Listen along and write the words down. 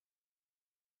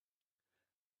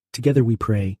Together we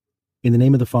pray, in the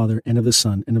name of the Father, and of the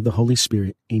Son, and of the Holy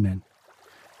Spirit. Amen.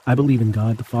 I believe in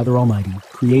God, the Father Almighty,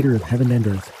 creator of heaven and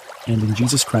earth, and in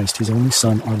Jesus Christ, his only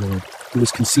Son, our Lord, who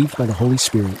was conceived by the Holy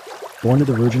Spirit, born of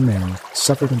the Virgin Mary,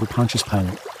 suffered under Pontius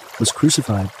Pilate, was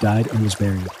crucified, died, and was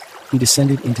buried. He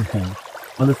descended into hell.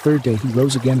 On the third day he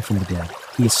rose again from the dead.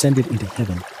 He ascended into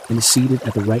heaven, and is seated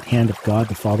at the right hand of God,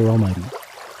 the Father Almighty.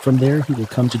 From there he will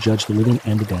come to judge the living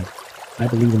and the dead. I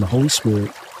believe in the Holy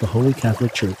Spirit, the Holy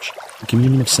Catholic Church, the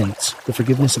communion of saints, the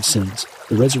forgiveness of sins,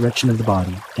 the resurrection of the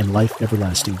body, and life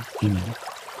everlasting. Amen.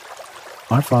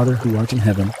 Our Father, who art in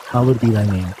heaven, hallowed be thy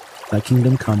name. Thy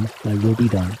kingdom come, thy will be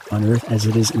done, on earth as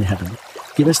it is in heaven.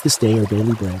 Give us this day our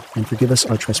daily bread, and forgive us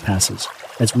our trespasses,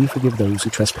 as we forgive those who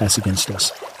trespass against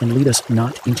us. And lead us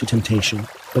not into temptation,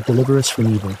 but deliver us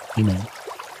from evil. Amen.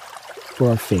 For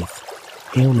our faith.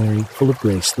 Hail Mary, full of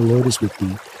grace, the Lord is with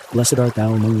thee. Blessed art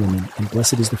thou among women, and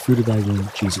blessed is the fruit of thy womb,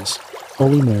 Jesus.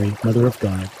 Holy Mary, Mother of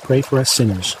God, pray for us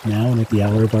sinners, now and at the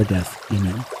hour of our death.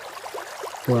 Amen.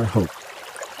 For our hope.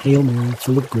 Hail Mary,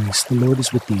 full of grace, the Lord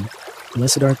is with thee.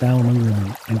 Blessed art thou among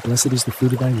women, and blessed is the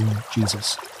fruit of thy womb,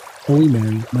 Jesus. Holy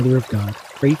Mary, Mother of God,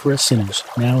 pray for us sinners,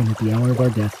 now and at the hour of our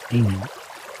death. Amen.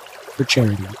 For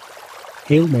charity.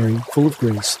 Hail Mary, full of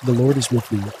grace, the Lord is with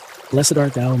thee. Blessed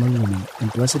art thou among women,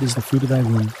 and blessed is the fruit of thy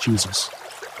womb, Jesus.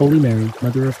 Holy Mary,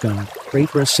 Mother of God, pray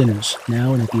for us sinners,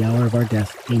 now and at the hour of our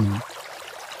death. Amen.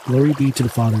 Glory be to the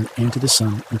Father, and to the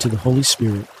Son, and to the Holy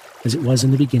Spirit, as it was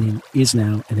in the beginning, is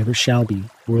now, and ever shall be,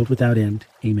 world without end.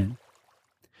 Amen.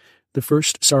 The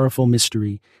first sorrowful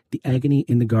mystery, the agony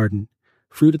in the garden.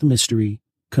 Fruit of the mystery,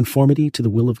 conformity to the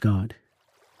will of God.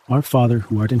 Our Father,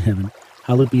 who art in heaven,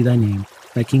 hallowed be thy name.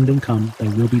 Thy kingdom come, thy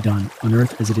will be done, on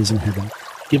earth as it is in heaven.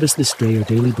 Give us this day our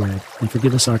daily bread, and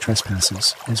forgive us our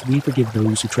trespasses, as we forgive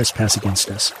those who trespass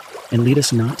against us. And lead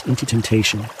us not into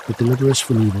temptation, but deliver us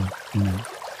from evil. Amen.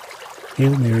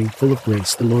 Hail Mary, full of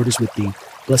grace, the Lord is with thee.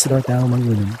 Blessed art thou among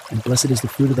women, and blessed is the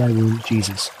fruit of thy womb,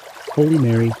 Jesus. Holy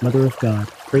Mary, Mother of God,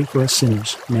 pray for us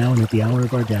sinners, now and at the hour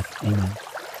of our death. Amen.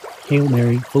 Hail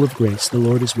Mary, full of grace, the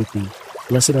Lord is with thee.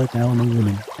 Blessed art thou among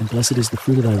women, and blessed is the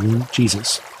fruit of thy womb,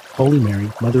 Jesus. Holy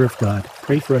Mary, Mother of God,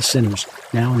 pray for us sinners,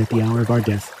 now and at the hour of our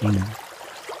death. Amen.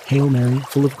 Hail Mary,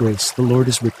 full of grace, the Lord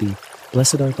is with thee.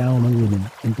 Blessed art thou among women,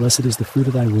 and blessed is the fruit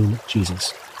of thy womb,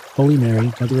 Jesus. Holy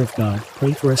Mary, Mother of God,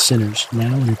 pray for us sinners,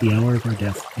 now and at the hour of our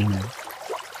death. Amen.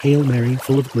 Hail Mary,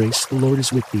 full of grace, the Lord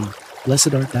is with thee.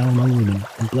 Blessed art thou among women,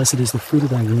 and blessed is the fruit of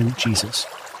thy womb, Jesus.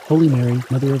 Holy Mary,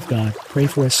 Mother of God, pray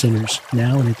for us sinners,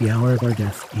 now and at the hour of our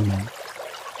death. Amen.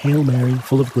 Hail Mary,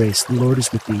 full of grace, the Lord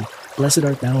is with thee. Blessed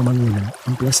art thou among women,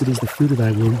 and blessed is the fruit of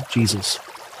thy womb, Jesus.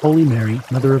 Holy Mary,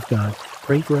 Mother of God,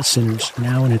 pray for us sinners,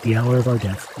 now and at the hour of our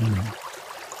death. Amen.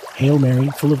 Hail Mary,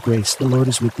 full of grace, the Lord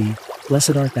is with thee.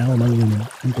 Blessed art thou among women,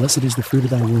 and blessed is the fruit of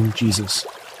thy womb, Jesus.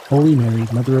 Holy Mary,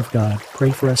 Mother of God, pray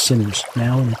for us sinners,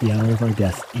 now and at the hour of our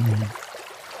death. Amen.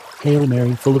 Hail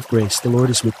Mary, full of grace, the Lord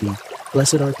is with thee.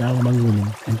 Blessed art thou among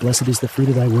women, and blessed is the fruit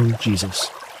of thy womb, Jesus.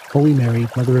 Holy Mary,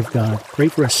 Mother of God, pray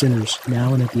for us sinners,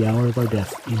 now and at the hour of our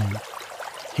death. Amen.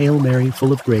 Hail Mary,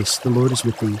 full of grace, the Lord is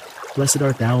with thee. Blessed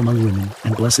art thou among women,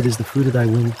 and blessed is the fruit of thy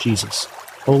womb, Jesus.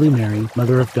 Holy Mary,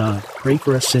 Mother of God, pray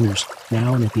for us sinners,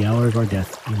 now and at the hour of our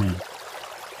death. Amen.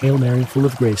 Hail Mary, full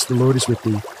of grace, the Lord is with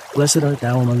thee. Blessed art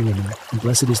thou among women, and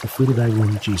blessed is the fruit of thy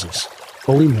womb, Jesus.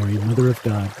 Holy Mary, Mother of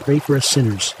God, pray for us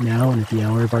sinners, now and at the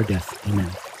hour of our death. Amen.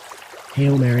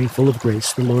 Hail Mary, full of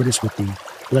grace, the Lord is with thee.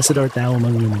 Blessed art thou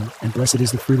among women, and blessed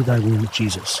is the fruit of thy womb,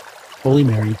 Jesus. Holy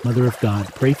Mary, Mother of God,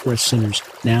 pray for us sinners,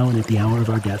 now and at the hour of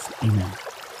our death. Amen.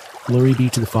 Glory be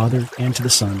to the Father, and to the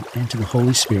Son, and to the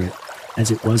Holy Spirit,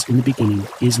 as it was in the beginning,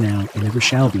 is now, and ever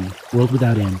shall be, world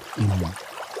without end. Amen.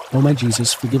 O my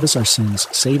Jesus, forgive us our sins,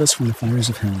 save us from the fires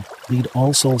of hell, lead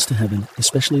all souls to heaven,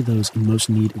 especially those in most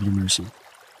need of your mercy.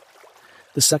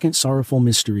 The second sorrowful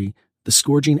mystery, the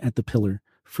scourging at the pillar,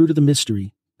 fruit of the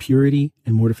mystery, purity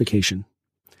and mortification.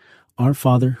 Our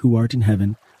Father, who art in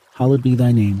heaven, hallowed be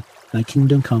thy name. Thy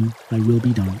kingdom come, thy will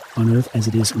be done, on earth as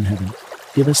it is in heaven.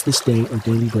 Give us this day our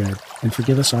daily bread, and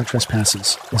forgive us our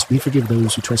trespasses, as we forgive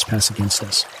those who trespass against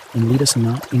us. And lead us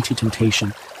not into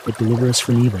temptation, but deliver us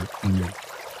from evil. Amen.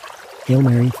 Hail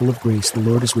Mary, full of grace, the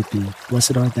Lord is with thee.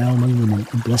 Blessed art thou among women,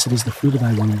 and blessed is the fruit of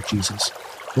thy womb, Jesus.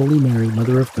 Holy Mary,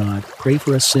 Mother of God, pray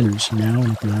for us sinners, now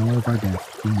and at the hour of our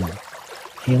death. Amen.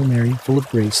 Hail Mary, full of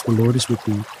grace, the Lord is with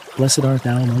thee. Blessed art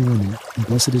thou among women, and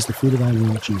blessed is the fruit of thy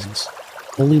womb, Jesus.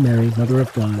 Holy Mary, Mother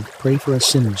of God, pray for us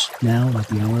sinners, now and at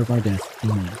the hour of our death.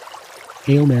 Amen.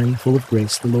 Hail Mary, full of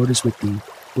grace, the Lord is with thee.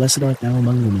 Blessed art thou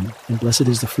among women, and blessed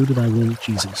is the fruit of thy womb,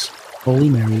 Jesus. Holy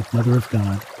Mary, Mother of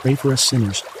God, pray for us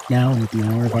sinners, now and at the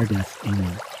hour of our death.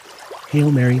 Amen. Hail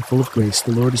Mary, full of grace,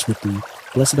 the Lord is with thee.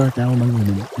 Blessed art thou among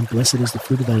women, and blessed is the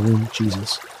fruit of thy womb,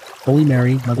 Jesus. Holy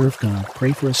Mary, Mother of God,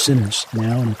 pray for us sinners,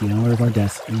 now and at the hour of our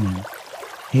death. Amen.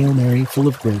 Hail Mary, full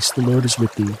of grace, the Lord is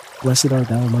with thee. Blessed art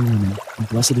thou among women, and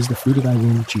blessed is the fruit of thy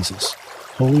womb, Jesus.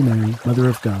 Holy Mary, Mother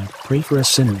of God, pray for us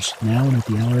sinners, now and at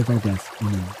the hour of our death.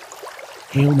 Amen.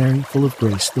 Hail Mary, full of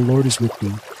grace, the Lord is with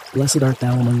thee. Blessed art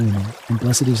thou among women, and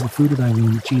blessed is the fruit of thy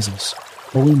womb, Jesus.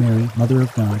 Holy Mary, Mother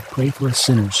of God, pray for us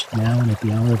sinners, now and at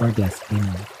the hour of our death.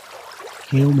 Amen.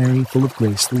 Hail Mary, full of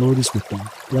grace, the Lord is with thee.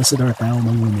 Blessed art thou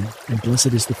among women, and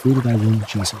blessed is the fruit of thy womb,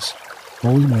 Jesus.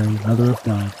 Holy Mary, Mother of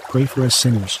God, pray for us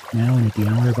sinners, now and at the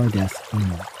hour of our death.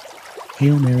 Amen.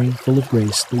 Hail Mary, full of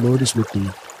grace, the Lord is with thee.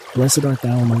 Blessed art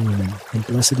thou among women, and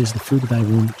blessed is the fruit of thy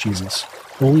womb, Jesus.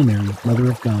 Holy Mary, Mother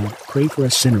of God, pray for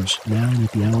us sinners, now and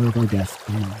at the hour of our death.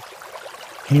 Amen.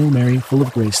 Hail Mary, full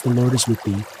of grace, the Lord is with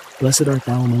thee. Blessed art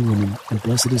thou among women, and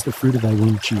blessed is the fruit of thy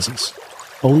womb, Jesus.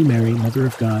 Holy Mary, Mother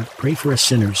of God, pray for us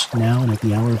sinners, now and at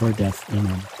the hour of our death.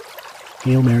 Amen.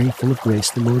 Hail Mary, full of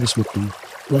grace, the Lord is with thee.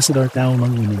 Blessed art thou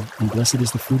among women, and blessed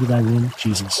is the fruit of thy womb,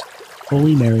 Jesus.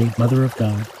 Holy Mary, Mother of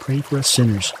God, pray for us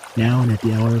sinners, now and at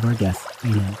the hour of our death.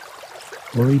 Amen.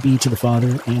 Glory be to the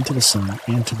Father, and to the Son,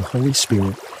 and to the Holy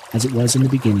Spirit, as it was in the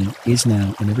beginning, is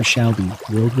now, and ever shall be,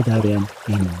 world without end.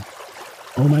 Amen.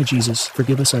 O my Jesus,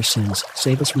 forgive us our sins,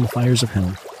 save us from the fires of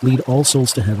hell, lead all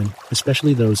souls to heaven,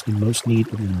 especially those in most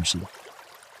need of your mercy.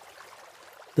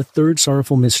 The third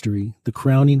sorrowful mystery, the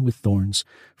crowning with thorns.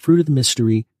 Fruit of the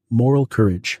mystery, moral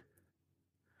courage.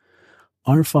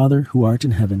 Our Father, who art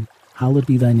in heaven, hallowed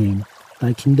be thy name.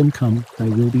 Thy kingdom come, thy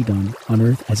will be done, on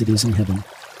earth as it is in heaven.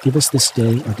 Give us this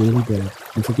day our daily bread,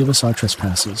 and forgive us our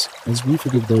trespasses, as we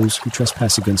forgive those who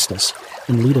trespass against us.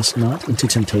 And lead us not into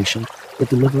temptation, but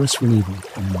deliver us from evil.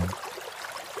 Amen.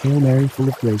 Hail Mary, full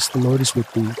of grace, the Lord is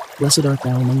with thee. Blessed art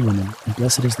thou among women, and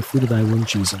blessed is the fruit of thy womb,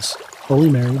 Jesus. Holy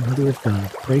Mary, Mother of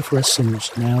God, pray for us sinners,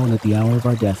 now and at the hour of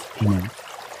our death. Amen.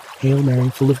 Hail Mary,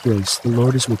 full of grace, the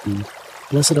Lord is with thee.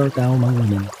 Blessed art thou among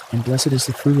women, and blessed is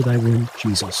the fruit of thy womb,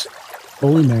 Jesus.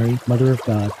 Holy Mary, Mother of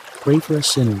God, pray for us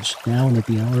sinners, now and at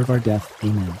the hour of our death.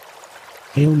 Amen.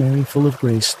 Hail Mary, full of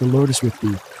grace, the Lord is with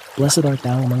thee. Blessed art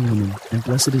thou among women, and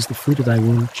blessed is the fruit of thy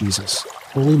womb, Jesus.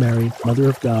 Holy Mary, Mother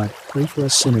of God, pray for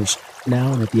us sinners,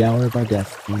 now and at the hour of our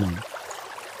death. Amen.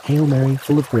 Hail Mary,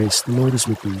 full of grace, the Lord is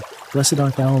with thee. Blessed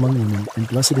art thou among women, and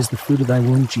blessed is the fruit of thy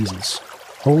womb, Jesus.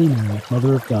 Holy Mary,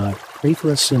 Mother of God, pray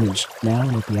for us sinners, now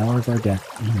and at the hour of our death.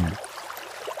 Amen.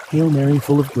 Hail Mary,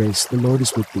 full of grace, the Lord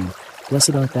is with thee.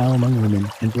 Blessed art thou among women,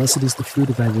 and blessed is the fruit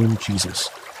of thy womb, Jesus.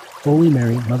 Holy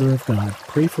Mary, Mother of God,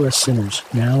 pray for us sinners,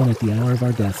 now and at the hour of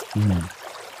our death. Amen.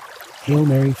 Hail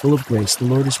Mary, full of grace, the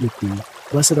Lord is with thee.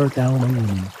 Blessed art thou among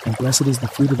women, and blessed is the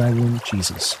fruit of thy womb,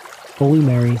 Jesus. Holy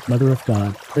Mary, Mother of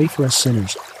God, pray for us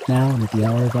sinners, now and at the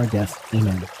hour of our death.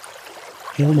 Amen.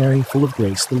 Hail Mary, full of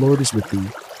grace, the Lord is with thee.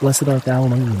 Blessed art thou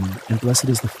among women, and blessed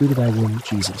is the fruit of thy womb,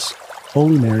 Jesus.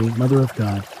 Holy Mary, Mother of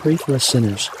God, pray for us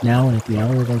sinners, now and at the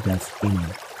hour of our death.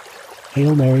 Amen.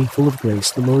 Hail Mary, full of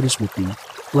grace, the Lord is with thee.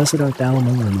 Blessed art thou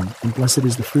among women, and blessed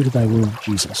is the fruit of thy womb,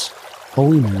 Jesus.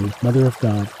 Holy Mary, Mother of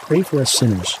God, pray for us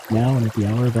sinners, now and at the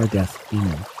hour of our death.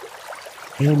 Amen.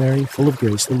 Hail Mary, full of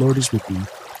grace, the Lord is with thee.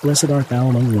 Blessed art thou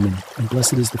among women, and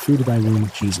blessed is the fruit of thy womb,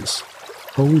 Jesus.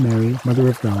 Holy Mary, Mother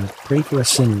of God, pray for us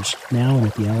sinners, now and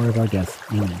at the hour of our death.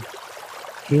 Amen.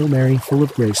 Hail Mary, full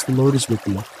of grace, the Lord is with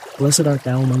thee. Blessed art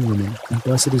thou among women, and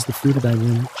blessed is the fruit of thy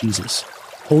womb, Jesus.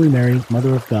 Holy Mary,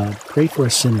 Mother of God, pray for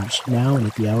us sinners, now and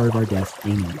at the hour of our death.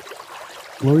 Amen.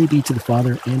 Glory be to the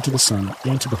Father, and to the Son,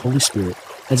 and to the Holy Spirit,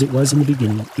 as it was in the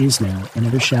beginning, is now, and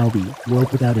ever shall be,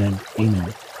 world without end.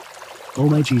 Amen. O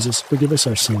my Jesus, forgive us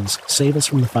our sins, save us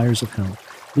from the fires of hell,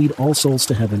 lead all souls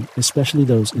to heaven, especially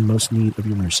those in most need of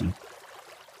your mercy.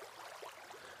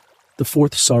 The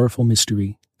fourth sorrowful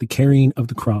mystery, the carrying of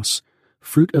the cross.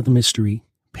 Fruit of the mystery,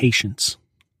 patience.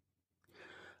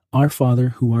 Our Father,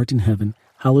 who art in heaven,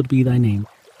 hallowed be thy name.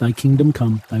 Thy kingdom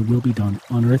come, thy will be done,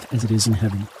 on earth as it is in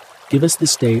heaven. Give us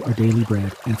this day our daily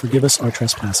bread, and forgive us our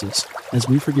trespasses, as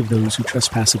we forgive those who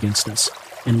trespass against us.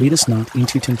 And lead us not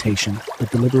into temptation,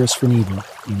 but deliver us from evil.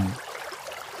 Amen.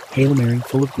 Hail Mary,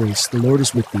 full of grace, the Lord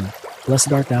is with thee.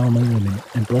 Blessed art thou among women,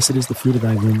 and blessed is the fruit of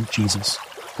thy womb, Jesus.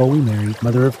 Holy Mary,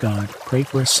 Mother of God, pray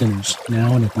for us sinners,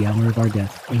 now and at the hour of our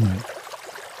death. Amen.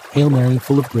 Hail Mary,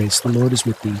 full of grace, the Lord is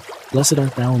with thee. Blessed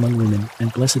art thou among women,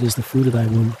 and blessed is the fruit of thy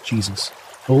womb, Jesus.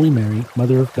 Holy Mary,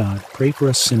 Mother of God, pray for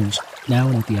us sinners, now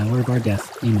and at the hour of our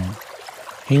death. Amen.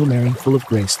 Hail Mary, full of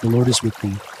grace, the Lord is with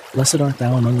thee. Blessed art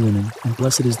thou among women, and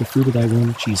blessed is the fruit of thy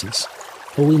womb, Jesus.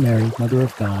 Holy Mary, Mother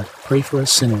of God, pray for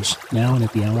us sinners, now and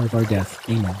at the hour of our death.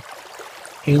 Amen.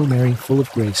 Hail Mary, full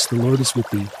of grace, the Lord is with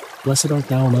thee. Blessed art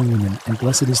thou among women, and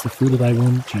blessed is the fruit of thy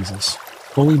womb, Jesus.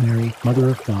 Holy Mary, Mother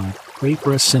of God, pray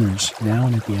for us sinners, now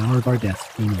and at the hour of our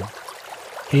death. Amen.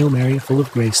 Hail Mary, full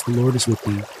of grace, the Lord is with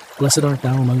thee. Blessed art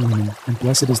thou among women, and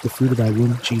blessed is the fruit of thy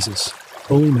womb, Jesus.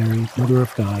 Holy Mary, Mother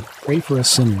of God, pray for us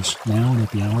sinners, now and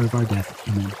at the hour of our death.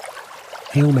 Amen.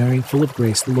 Hail Mary, full of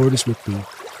grace, the Lord is with thee.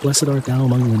 Blessed art thou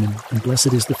among women, and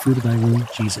blessed is the fruit of thy womb,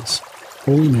 Jesus.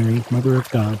 Holy Mary, Mother of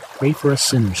God, pray for us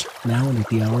sinners, now and at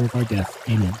the hour of our death.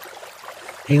 Amen.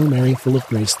 Hail Mary, full of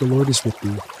grace, the Lord is with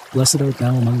thee. Blessed art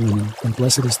thou among women, and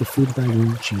blessed is the fruit of thy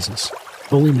womb, Jesus.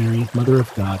 Holy Mary, Mother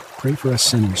of God, pray for us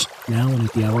sinners, now and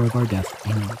at the hour of our death.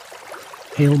 Amen.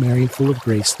 Hail Mary, full of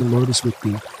grace, the Lord is with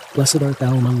thee. Blessed art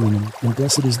thou among women, and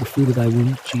blessed is the fruit of thy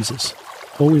womb, Jesus.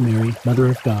 Holy Mary, Mother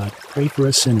of God, pray for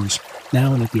us sinners,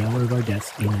 now and at the hour of our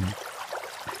death. Amen.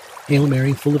 Hail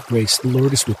Mary, full of grace, the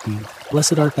Lord is with thee.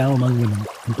 Blessed art thou among women,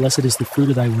 and blessed is the fruit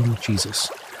of thy womb, Jesus.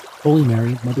 Holy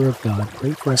Mary, Mother of God,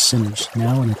 pray for us sinners,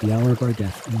 now and at the hour of our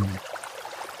death. Amen.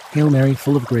 Hail Mary,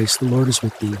 full of grace, the Lord is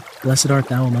with thee. Blessed art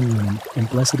thou among women, and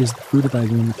blessed is the fruit of thy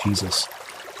womb, Jesus.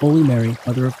 Holy Mary,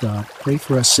 Mother of God, pray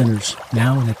for us sinners,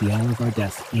 now and at the hour of our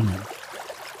death. Amen.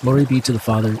 Glory be to the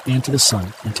Father, and to the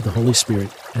Son, and to the Holy Spirit,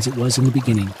 as it was in the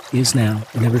beginning, is now,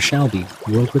 and ever shall be,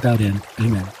 world without end.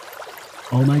 Amen.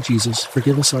 O my Jesus,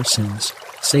 forgive us our sins,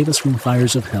 save us from the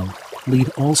fires of hell, lead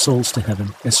all souls to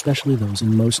heaven, especially those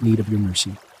in most need of your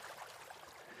mercy.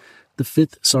 The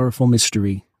fifth sorrowful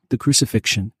mystery, the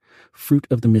Crucifixion, fruit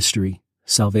of the mystery,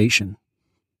 salvation.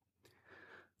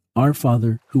 Our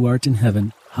Father, who art in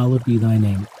heaven, hallowed be thy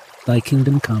name. Thy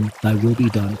kingdom come, thy will be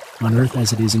done, on earth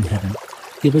as it is in heaven.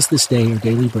 Give us this day our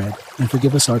daily bread, and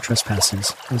forgive us our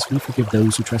trespasses, as we forgive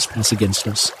those who trespass against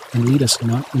us. And lead us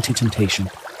not into temptation,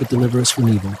 but deliver us from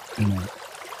evil. Amen.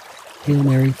 Hail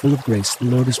Mary, full of grace, the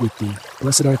Lord is with thee.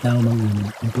 Blessed art thou among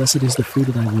women, and blessed is the fruit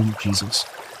of thy womb, Jesus.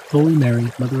 Holy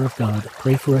Mary, Mother of God,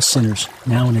 pray for us sinners,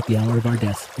 now and at the hour of our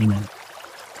death. Amen.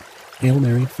 Hail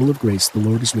Mary, full of grace, the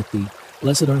Lord is with thee.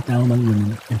 Blessed art thou among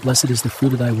women, and blessed is the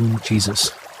fruit of thy womb,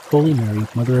 Jesus. Holy Mary,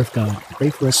 Mother of God,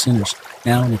 pray for us sinners,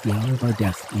 now and at the hour of our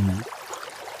death. Amen.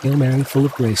 Hail Mary, full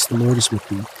of grace, the Lord is with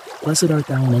thee. Blessed art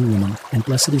thou among women, and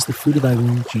blessed is the fruit of thy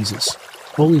womb, Jesus.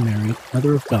 Holy Mary,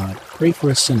 Mother of God, pray for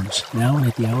us sinners, now and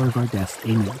at the hour of our death.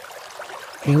 Amen.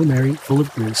 Hail Mary, full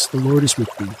of grace, the Lord is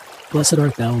with thee. Blessed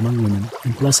art thou among women,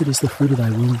 and blessed is the fruit of thy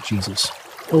womb, Jesus.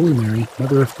 Holy Mary,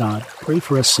 Mother of God, pray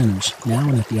for us sinners, now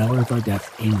and at the hour of our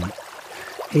death. Amen.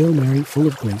 Hail Mary, full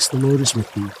of grace, the Lord is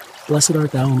with thee. Blessed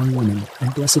art thou among women,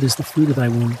 and blessed is the fruit of thy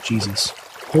womb, Jesus.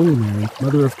 Holy Mary,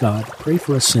 Mother of God, pray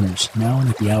for us sinners, now and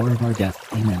at the hour of our death.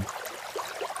 Amen.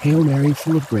 Hail Mary,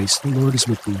 full of grace, the Lord is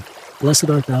with thee. Blessed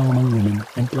art thou among women,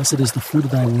 and blessed is the fruit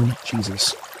of thy womb,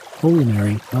 Jesus. Holy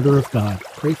Mary, Mother of God,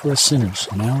 pray for us sinners,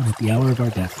 now and at the hour of our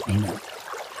death. Amen.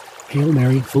 Hail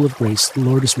Mary, full of grace, the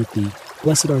Lord is with thee.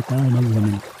 Blessed art thou among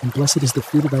women, and blessed is the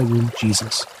fruit of thy womb,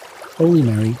 Jesus. Holy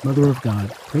Mary, Mother of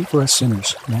God, pray for us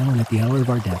sinners, now and at the hour of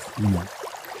our death. Amen.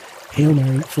 Hail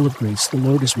Mary, full of grace, the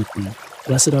Lord is with thee.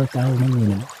 Blessed art thou among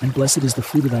women, and blessed is the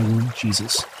fruit of thy womb,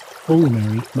 Jesus. Holy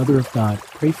Mary, Mother of God,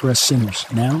 pray for us sinners,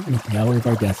 now and at the hour of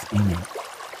our death. Amen.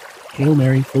 Hail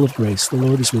Mary, full of grace, the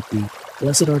Lord is with thee.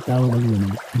 Blessed art thou among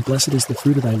women, and blessed is the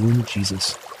fruit of thy womb,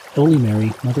 Jesus. Holy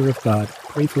Mary, Mother of God,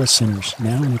 pray for us sinners,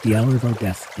 now and at the hour of our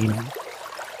death. Amen.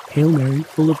 Hail Mary,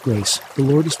 full of grace, the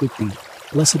Lord is with thee.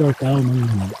 Blessed art thou among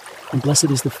women, and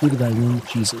blessed is the fruit of thy womb,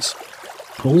 Jesus.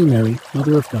 Holy Mary,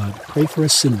 Mother of God, pray for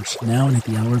us sinners, now and at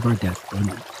the hour of our death.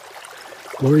 Amen.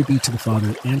 Glory be to the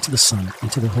Father, and to the Son,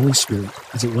 and to the Holy Spirit,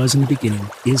 as it was in the beginning,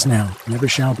 is now, and ever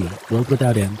shall be, world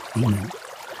without end. Amen.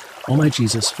 O my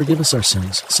Jesus, forgive us our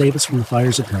sins, save us from the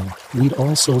fires of hell, lead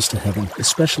all souls to heaven,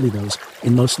 especially those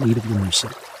in most need of your mercy.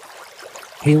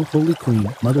 Hail, Holy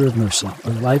Queen, Mother of Mercy,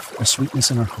 our life, our sweetness,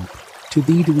 and our hope. To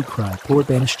thee do we cry, poor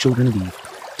banished children of Eve.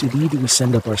 To thee do we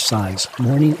send up our sighs,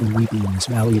 mourning and weeping in this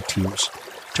valley of tears.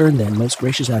 Turn then, most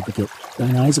gracious Advocate,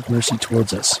 thine eyes of mercy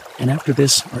towards us, and after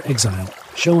this, our exile,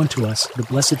 show unto us the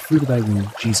blessed fruit of thy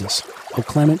womb, Jesus. O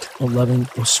clement, O loving,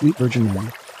 O sweet Virgin Mary,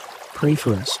 pray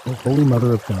for us, O Holy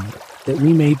Mother of God, that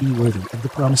we may be worthy of the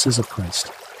promises of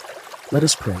Christ. Let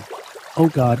us pray. O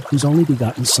God, whose only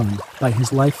begotten Son, by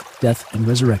his life, death, and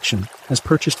resurrection, has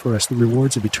purchased for us the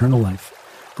rewards of eternal life,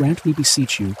 grant, we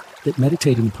beseech you, that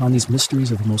meditating upon these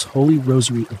mysteries of the most holy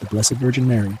Rosary of the Blessed Virgin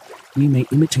Mary, we may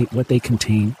imitate what they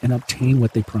contain and obtain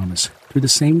what they promise. Through the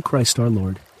same Christ our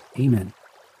Lord. Amen.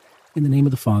 In the name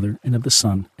of the Father, and of the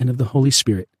Son, and of the Holy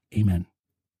Spirit. Amen.